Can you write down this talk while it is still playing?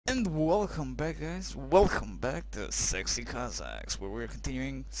And welcome back, guys. Welcome back to Sexy Cossacks, where we're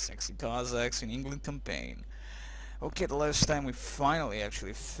continuing Sexy Cossacks in England campaign. Okay, the last time we finally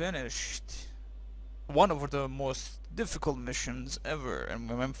actually finished one of the most difficult missions ever, and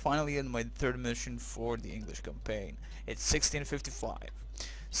I'm finally in my third mission for the English campaign. It's 1655.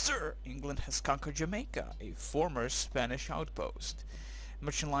 Sir, England has conquered Jamaica, a former Spanish outpost.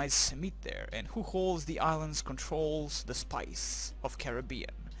 Merchandise meet there, and who holds the islands controls the spice of Caribbean.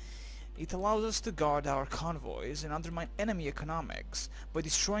 It allows us to guard our convoys and undermine enemy economics by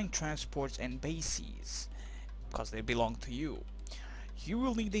destroying transports and bases, because they belong to you. You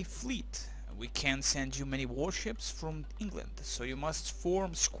will need a fleet. We can't send you many warships from England, so you must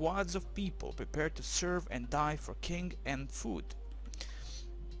form squads of people prepared to serve and die for king and food.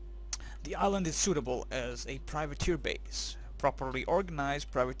 The island is suitable as a privateer base. Properly organized,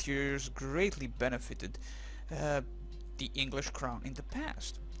 privateers greatly benefited the English crown in the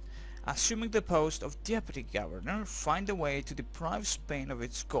past. Assuming the post of deputy governor, find a way to deprive Spain of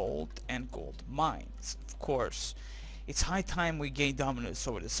its gold and gold mines. Of course, it's high time we gain dominance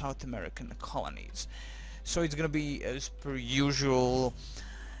over the South American colonies. So it's gonna be, as per usual,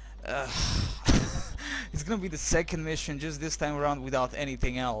 it's gonna be the second mission, just this time around without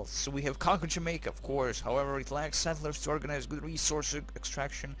anything else. So we have conquered Jamaica, of course. However, it lacks settlers to organize good resource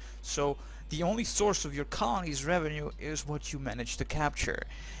extraction. So the only source of your colony's revenue is what you manage to capture.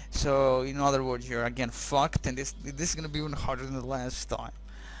 So in other words, you're again fucked, and this is gonna be even harder than the last time.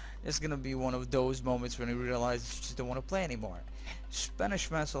 It's gonna be one of those moments when you realize you just don't want to play anymore. Spanish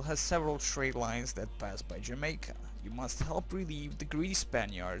vessel has several trade lines that pass by Jamaica. You must help relieve the greedy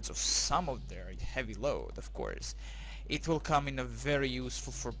Spaniards of some of their heavy load, of course. It will come in a very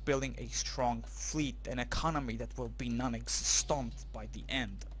useful for building a strong fleet, an economy that will be non-existent by the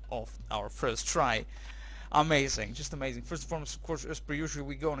end of our first try. Amazing, just amazing. First and foremost, of course, as per usual,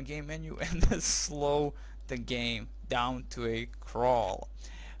 we go on a game menu and then slow the game down to a crawl.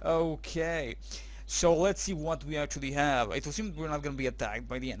 Okay, so let's see what we actually have. It will seem we're not going to be attacked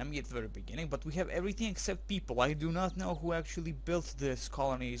by the enemy at the very beginning, but we have everything except people. I do not know who actually built this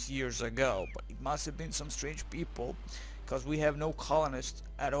colonies years ago, but it must have been some strange people, because we have no colonists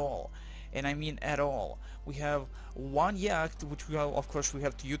at all. And I mean at all. We have one yacht, which we have, of course, we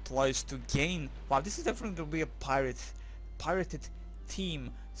have to utilize to gain. Wow, this is definitely going to be a pirated team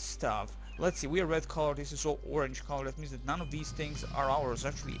stuff. Let's see, we are red color, this is all orange color. That means that none of these things are ours.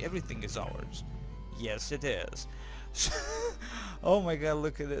 Actually, everything is ours. Yes, it is. Oh my god,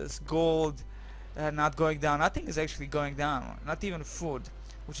 look at this. Gold not going down. Nothing is actually going down. Not even food,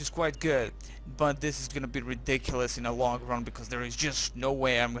 which is quite good. But this is gonna be ridiculous in a long run, because there is just no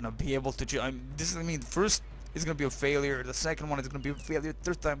way I'm gonna be able to first it's gonna be a failure, the second one is gonna be a failure,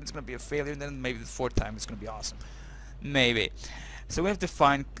 third time it's gonna be a failure, and then maybe the fourth time it's gonna be awesome. Maybe. So we have to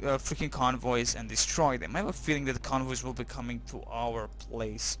find freaking convoys and destroy them. I have a feeling that the convoys will be coming to our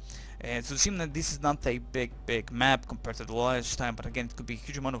place. And so it seems that this is not a big map compared to the last time, but again, it could be a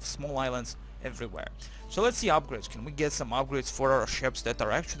huge amount of small islands everywhere. So let's see upgrades. Can we get some upgrades for our ships that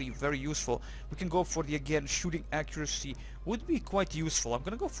are actually very useful? We can go for the, again, shooting accuracy would be quite useful. I'm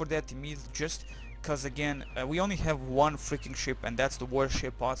gonna go for that immediately, just because again, we only have one freaking ship, and that's the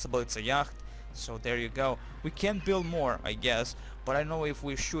warship possible. It's a yacht. So there you go. We can build more, I guess, but I don't know if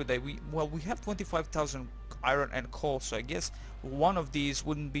we should. We have 25,000 iron and coal, so I guess one of these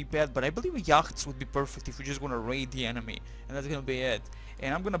wouldn't be bad, but I believe yachts would be perfect if we just want to raid the enemy, and that's gonna be it.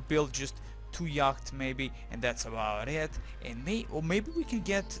 And I'm gonna build just 2 yachts maybe, and that's about it. And maybe we can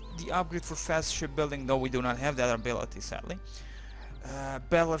get the upgrade for fast shipbuilding, though we do not have that ability, sadly.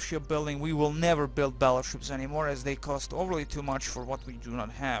 Battleship building, we will never build battleships anymore, as they cost overly too much for what we do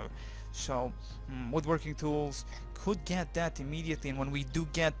not have. So woodworking tools, could get that immediately, and when we do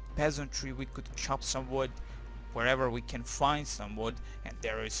get peasantry, we could chop some wood wherever we can find some wood, and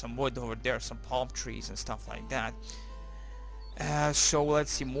there is some wood over there, some palm trees and stuff like that. So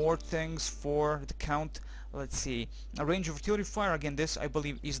let's see, more things for the count. Let's see, a range of artillery fire. Again, this I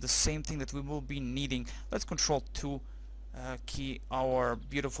believe is the same thing that we will be needing. Let's control 2 key our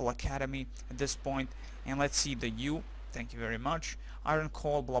beautiful academy at this point, and let's see the U. Thank you very much. Iron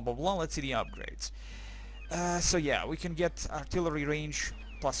coal, blah blah blah. Let's see the upgrades. So yeah, we can get artillery range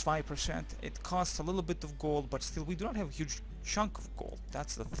plus 5%. It costs a little bit of gold, but still we do not have a huge chunk of gold.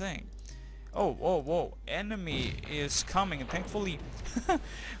 That's the thing. Oh, whoa, whoa! Enemy is coming, and thankfully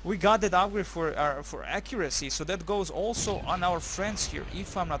we got that upgrade for accuracy. So that goes also on our friends here,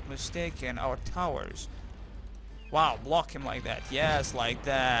 if I'm not mistaken, our towers. Wow, block him like that. Yes, like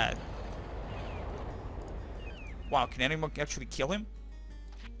that. Wow, can anyone actually kill him?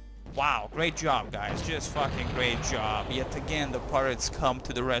 Wow, great job, guys. Just fucking great job. Yet again, the pirates come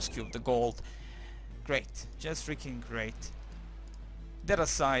to the rescue of the gold. Great. Just freaking great. That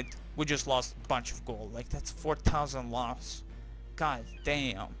aside, we just lost a bunch of gold. Like, that's 4,000 loss. God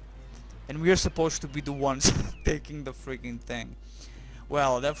damn. And we are supposed to be the ones taking the freaking thing.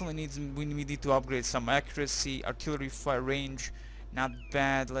 Well, definitely we need to upgrade some accuracy, artillery fire range. Not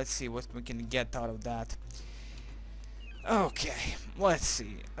bad. Let's see what we can get out of that. Okay, let's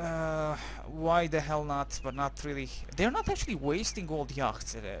see. Why the hell not? But not really. They're not actually wasting gold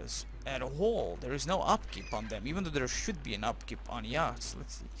yachts, it is. At all. There is no upkeep on them, even though there should be an upkeep on yachts.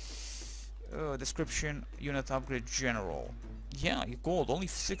 Let's see. Description, unit upgrade general. Yeah, gold, only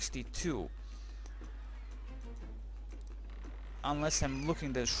 62. Unless I'm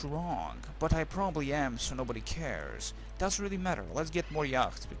looking this wrong. But I probably am, so nobody cares. Doesn't really matter. Let's get more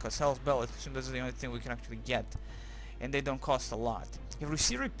yachts, because Hell's Bell is the only thing we can actually get. And they don't cost a lot. You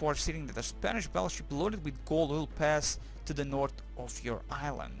receive reports stating that a Spanish battleship loaded with gold will pass to the north of your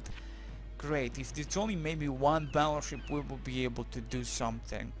island. Great, if it's only maybe one battleship, we will be able to do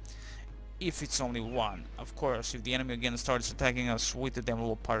something. If it's only one. Of course, if the enemy again starts attacking us with the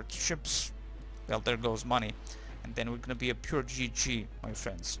damnable pirate ships, well, there goes money. And then we're gonna be a pure GG, my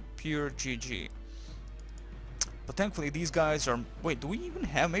friends. Pure GG. But thankfully these guys are... Wait, do we even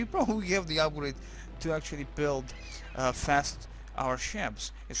have... Maybe probably we have the upgrade to actually build fast our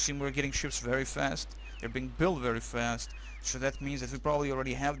ships. It seems we're getting ships very fast. They're being built very fast. So that means that we probably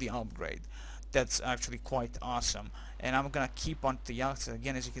already have the upgrade. That's actually quite awesome. And I'm gonna keep on the yachts.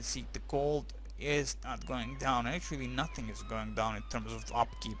 Again, as you can see, the gold is not going down. Actually, nothing is going down in terms of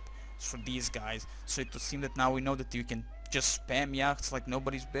upkeep for these guys. So it would seem that now we know that you can just spam yachts like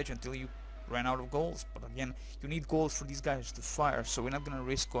nobody's bitch until you run out of golds. But again, you need gold for these guys to fire. So we're not gonna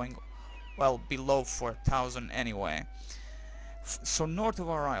risk going, well, below 4,000 anyway. So north of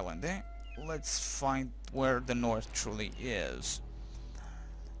our island, eh? Let's find where the north truly is.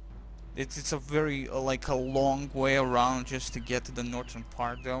 It's a very like a long way around just to get to the northern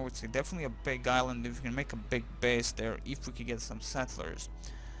part, though. It's definitely a big island. If we can make a big base there, if we can get some settlers.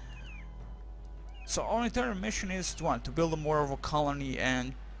 So our entire mission is to build more of a colony,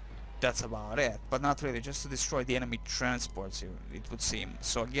 and that's about it. But not really, just to destroy the enemy transports, it would seem.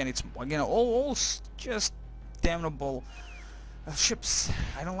 So again, it's all just damnable ships.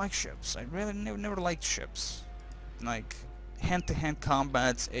 I don't like ships. I really never liked ships. Like hand-to-hand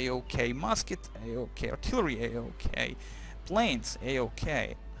combats, a-okay. Musket, a-okay. Artillery, a-okay. Planes,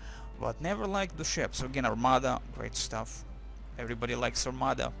 a-okay. But never liked the ships. So again, Armada, great stuff. Everybody likes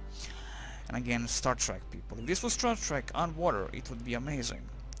Armada. And again, Star Trek people. If this was Star Trek on water, it would be amazing.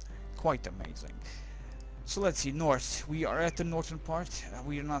 Quite amazing. So let's see, north. We are at the northern part.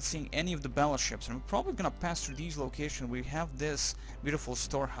 We are not seeing any of the battleships, and we're probably gonna pass through these locations. We have this beautiful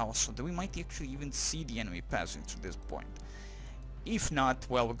storehouse, so that we might actually even see the enemy passing through this point. If not,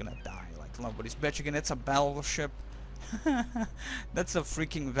 well, we're gonna die like nobody's bitch. Again, it's a battleship. That's a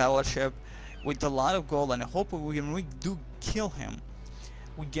freaking battleship with a lot of gold, and I hope when we do kill him,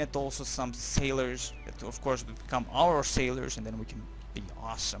 we get also some sailors that of course will become our sailors, and then we can be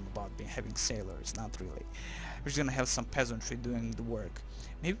awesome about having sailors. Not really. We're just gonna have some peasantry doing the work.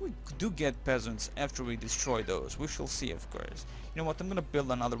 Maybe we do get peasants after we destroy those. We shall see, of course. You know what? I'm gonna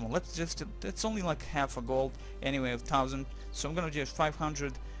build another one. It's only like half a gold anyway, 1,000. So I'm gonna just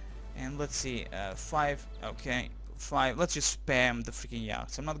 500, and let's see, 5. Okay, 5. Let's just spam the freaking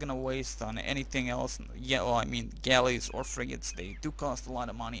yachts. I'm not gonna waste on anything else. Yeah, well, I mean galleys or frigates. They do cost a lot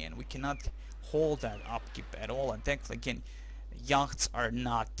of money, and we cannot hold that upkeep at all. And thankfully, again, yachts are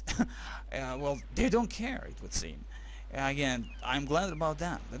not well, they don't care, it would seem. Again, I'm glad about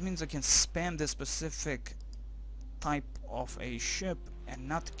that. That means I can spam this specific type of a ship and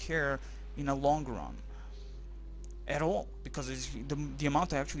not care in a long run at all, because the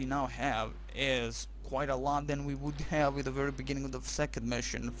amount I actually now have is quite a lot than we would have at the very beginning of the second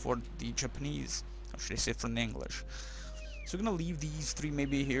mission for the Japanese, or should I say from the English. So we're gonna leave these 3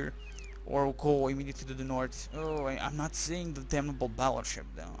 maybe here, or go immediately to the north. Oh, I'm not seeing the damnable battleship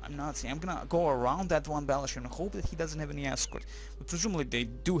though. I'm not seeing. I'm gonna go around that one battleship and hope that he doesn't have any escort. But presumably they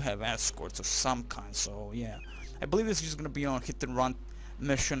do have escorts of some kind, so yeah. I believe this is just gonna be on hit and run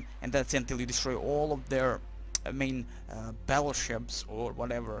mission, and that's until you destroy all of their main battleships or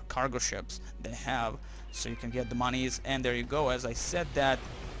whatever cargo ships they have, so you can get the monies. And there you go. As I said that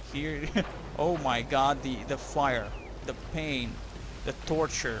here, oh my god, the fire, the pain, the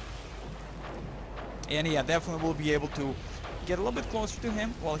torture. And yeah, definitely will be able to get a little bit closer to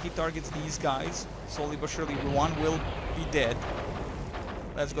him while he targets these guys. Slowly but surely, one will be dead.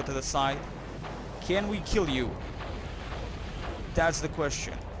 Let's go to the side. Can we kill you? That's the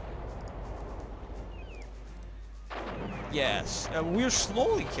question. Yes, we're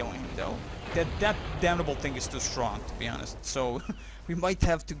slowly killing him though. That damnable thing is too strong, to be honest. So we might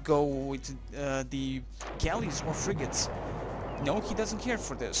have to go with the galleys or frigates. No, he doesn't care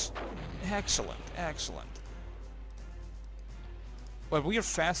for this. Excellent, excellent. Well, we are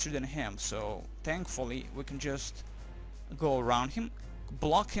faster than him, so thankfully we can just go around him,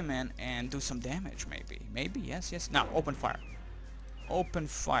 block him in, and do some damage. Maybe, yes. Now, open fire. Open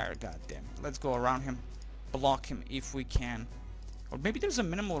fire, goddamn. Let's go around him, block him if we can. Or maybe there's a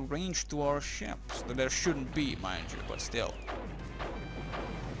minimal range to our ships. There shouldn't be, mind you, but still.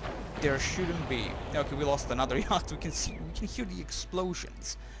 There shouldn't be. Okay, we lost another yacht. We can hear the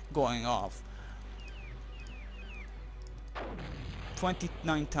explosions going off.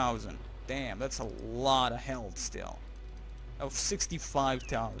 29,000. Damn, that's a lot of health still. Of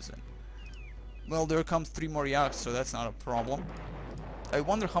 65,000. Well, there comes 3 more yachts, so that's not a problem. I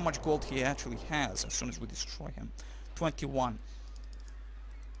wonder how much gold he actually has as soon as we destroy him. 21.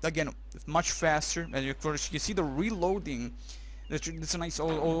 Again, much faster, and of course you see the reloading. It's a nice,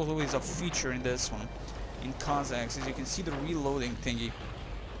 always a feature in this one, in COSSACKS, as you can see the reloading thingy.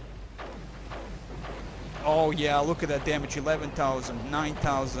 Oh yeah, look at that damage, 11,000,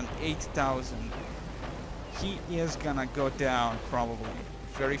 9,000, 8,000. He is gonna go down, probably,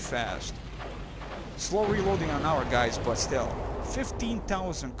 very fast. Slow reloading on our guys, but still.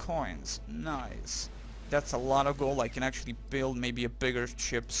 15,000 coins, nice. That's a lot of gold. I can actually build maybe a bigger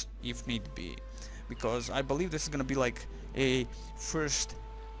ships if need be. Because I believe this is gonna be like a first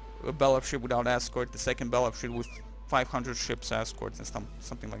battleship ship without escort, the second battleship ship with 500 ships escorts and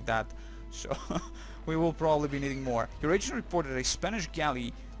something like that. So we will probably be needing more. Your agent reported a Spanish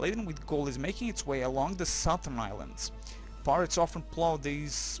galley laden with gold is making its way along the southern islands. Pirates often plow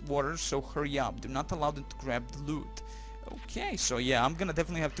these waters, so hurry up. Do not allow them to grab the loot. Okay, so yeah, I'm gonna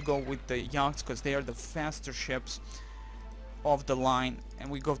definitely have to go with the yachts because they are the faster ships of the line,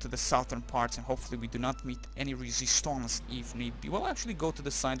 and we go to the southern parts and hopefully we do not meet any resistance if need be. We'll actually go to the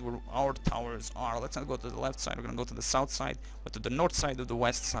side where our towers are. Let's not go to the left side, we're gonna go to the south side, but to the north side of the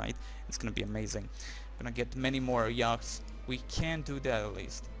west side. It's gonna be amazing. We're gonna get many more yachts. We can do that at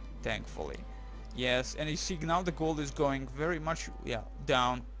least, thankfully. Yes, and you see now the gold is going very much, yeah,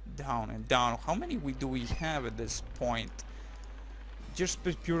 down, down and down. How many do we have at this point? Just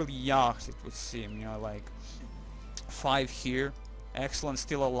purely yachts, it would seem, you know, like 5 here. Excellent,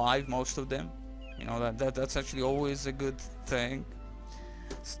 still alive, most of them. You know, that's actually always a good thing.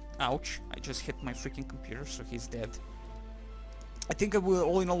 Ouch, I just hit my freaking computer, so he's dead. I think I will,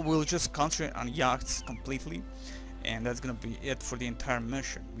 all in all, we'll just concentrate on yachts completely, and that's gonna be it for the entire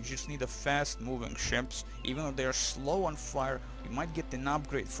mission. We just need a fast moving ships. Even though they are slow on fire, we might get an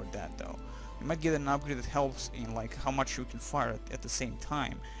upgrade for that though. We might get an upgrade that helps in like how much you can fire at the same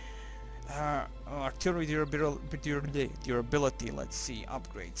time. Artillery durability, let's see,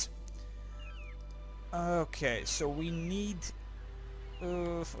 upgrades. Okay, so we need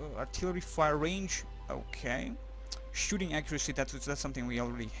artillery fire range, okay. Shooting accuracy, that's something we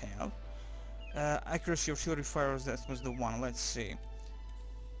already have. Accuracy of artillery fire, that was the one, let's see.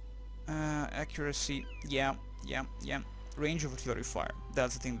 Accuracy, yeah. Range of artillery fire,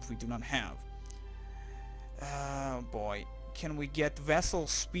 that's the thing that we do not have. Oh boy. Can we get vessel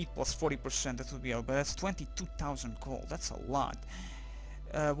speed plus 40%? That would be but that's 22,000 gold. That's a lot.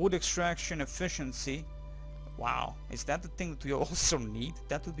 Wood extraction efficiency. Wow, is that the thing that we also need?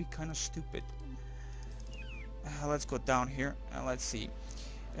 That would be kind of stupid. Let's go down here. Let's see.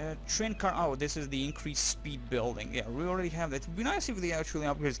 Train car. Oh, this is the increased speed building. Yeah, we already have that. It would be nice if the actually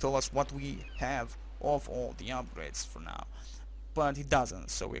upgrades told us what we have of all the upgrades for now. But it doesn't,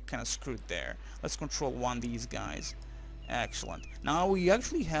 so we're kind of screwed there. Let's control these guys. Excellent. Now we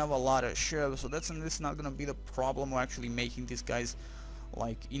actually have a lot of ships, so that's not gonna be the problem. We're actually making these guys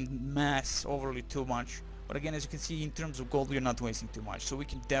like in mass overly too much. But again, as you can see, in terms of gold, we're not wasting too much, so we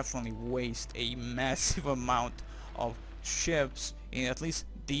can definitely waste a massive amount of ships in at least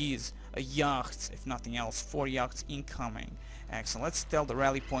these yachts, if nothing else. 4 yachts incoming. Excellent. Let's tell the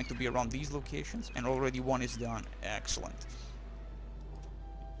rally point to be around these locations, and already 1 is done. Excellent.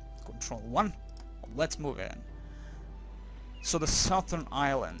 Control 1. Let's move in. So the southern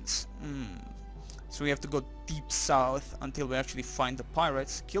islands. So we have to go deep south until we actually find the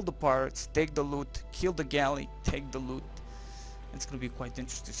pirates, kill the pirates, take the loot, kill the galley, take the loot. It's gonna be quite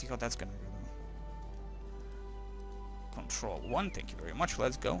interesting to see how that's gonna go. Control 1, thank you very much.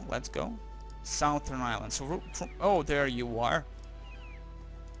 Let's go, let's go. Southern islands. So oh, there you are.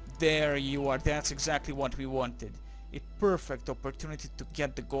 There you are. That's exactly what we wanted. A perfect opportunity to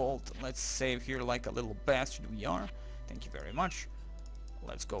get the gold. Let's save here like a little bastard we are. Thank you very much.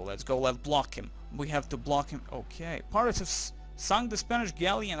 Let's go, let's go, let's block him. We have to block him. Okay, pirates have sunk the Spanish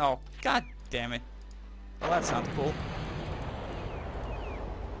galleon. Oh, god damn it. Well, that's not cool.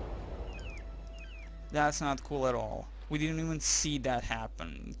 That's not cool at all. We didn't even see that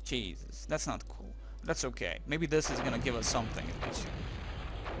happen. Jesus, that's not cool. That's okay. Maybe this is gonna give us something at least.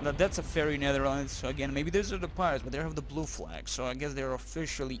 Now, that's a ferry Netherlands, so again, maybe these are the pirates, but they have the blue flag, so I guess they're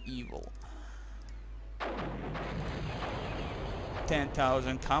officially evil.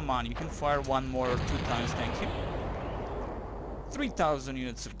 10,000, come on, you can fire one more or 2 times, thank you. 3,000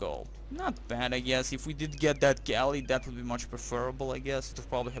 units of gold. Not bad, I guess. If we did get that galley, that would be much preferable, I guess. It would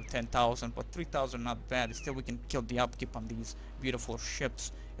probably have 10,000, but 3,000 not bad. Still, we can kill the upkeep on these beautiful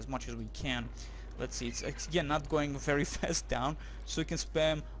ships as much as we can. Let's see, it's again not going very fast down, so we can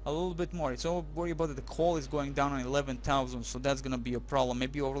spam a little bit more. It's all worry about that the coal is going down on 11,000, so that's gonna be a problem.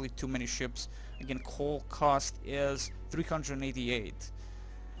 Maybe overly too many ships. Again, coal cost is 388.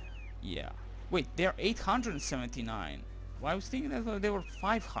 Yeah. Wait, they're 879. Well, I was thinking that they were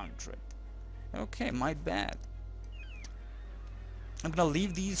 500. Okay, my bad. I'm gonna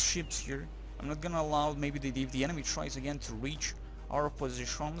leave these ships here. I'm not gonna allow maybe if the enemy tries again to reach our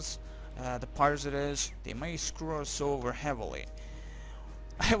positions. The pirates it is, they may screw us over heavily.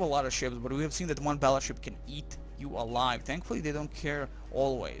 I have a lot of ships, but we have seen that one battleship can eat you alive. Thankfully they don't care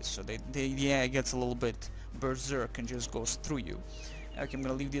always, so yeah, it gets a little bit berserk and just goes through you. Okay, I'm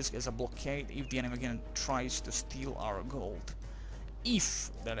gonna leave this as a blockade if the enemy again tries to steal our gold.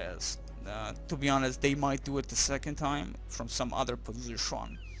 If that is. To be honest, they might do it the second time from some other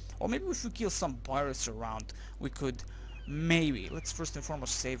position. Or maybe if we kill some pirates around, we could maybe, let's first and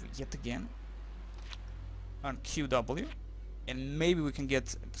foremost save yet again on QW, and maybe we can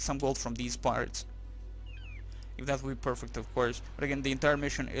get some gold from these pirates. If that would be perfect, of course. But again, the entire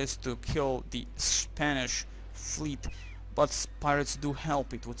mission is to kill the Spanish fleet, but pirates do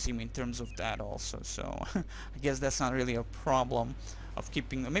help, it would seem, in terms of that also, so I guess that's not really a problem of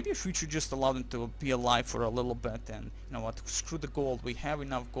keeping. Maybe if we should just allow them to be alive for a little bit, and you know what, screw the gold, we have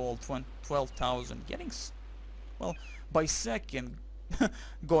enough gold. 12,000, getting well by second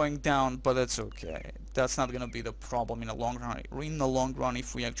going down, but that's okay. That's not gonna be the problem in the long run. In the long run,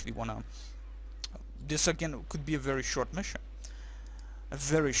 if we actually wanna, this again could be a very short mission. A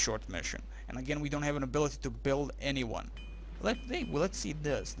very short mission. And again, we don't have an ability to build anyone. Let's see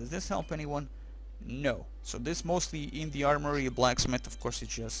this. Does this help anyone? No. So this mostly in the armory, blacksmith, of course,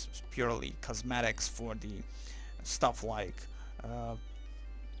 it's just purely cosmetics for the stuff like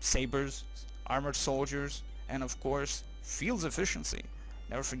sabers, armored soldiers, and of course fields efficiency.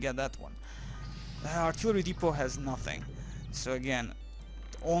 Never forget that one. Artillery depot has nothing. So again,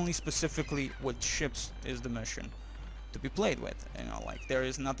 only specifically with ships is the mission to be played with. You know, like there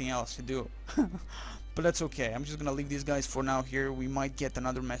is nothing else to do. But that's okay. I'm just gonna leave these guys for now here. We might get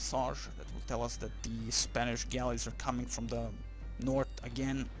another message that will tell us that the Spanish galleys are coming from the north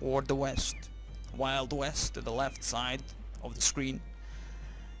again, or the west. Wild west, to the left side of the screen.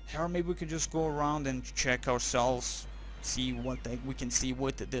 Or maybe we can just go around and check ourselves, see what we can see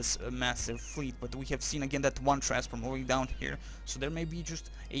with this massive fleet. But we have seen again that one transport moving down here, so there may be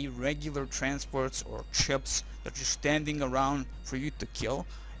just irregular transports or ships that are just standing around for you to kill,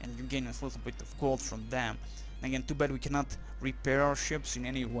 and you gain a little bit of gold from them. And again, too bad we cannot repair our ships in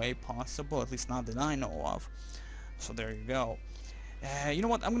any way possible, at least not that I know of. So there you go. You know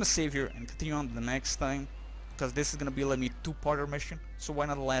what, I'm gonna save here and continue on the next time, because this is gonna be a two-parter mission, so why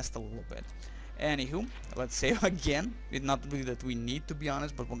not last a little bit. Anywho, let's save again. It's not really that we need, to be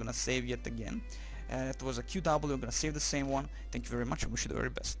honest, but we're gonna save yet again. It was a QW, I'm gonna save the same one. Thank you very much, and wish you the very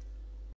best.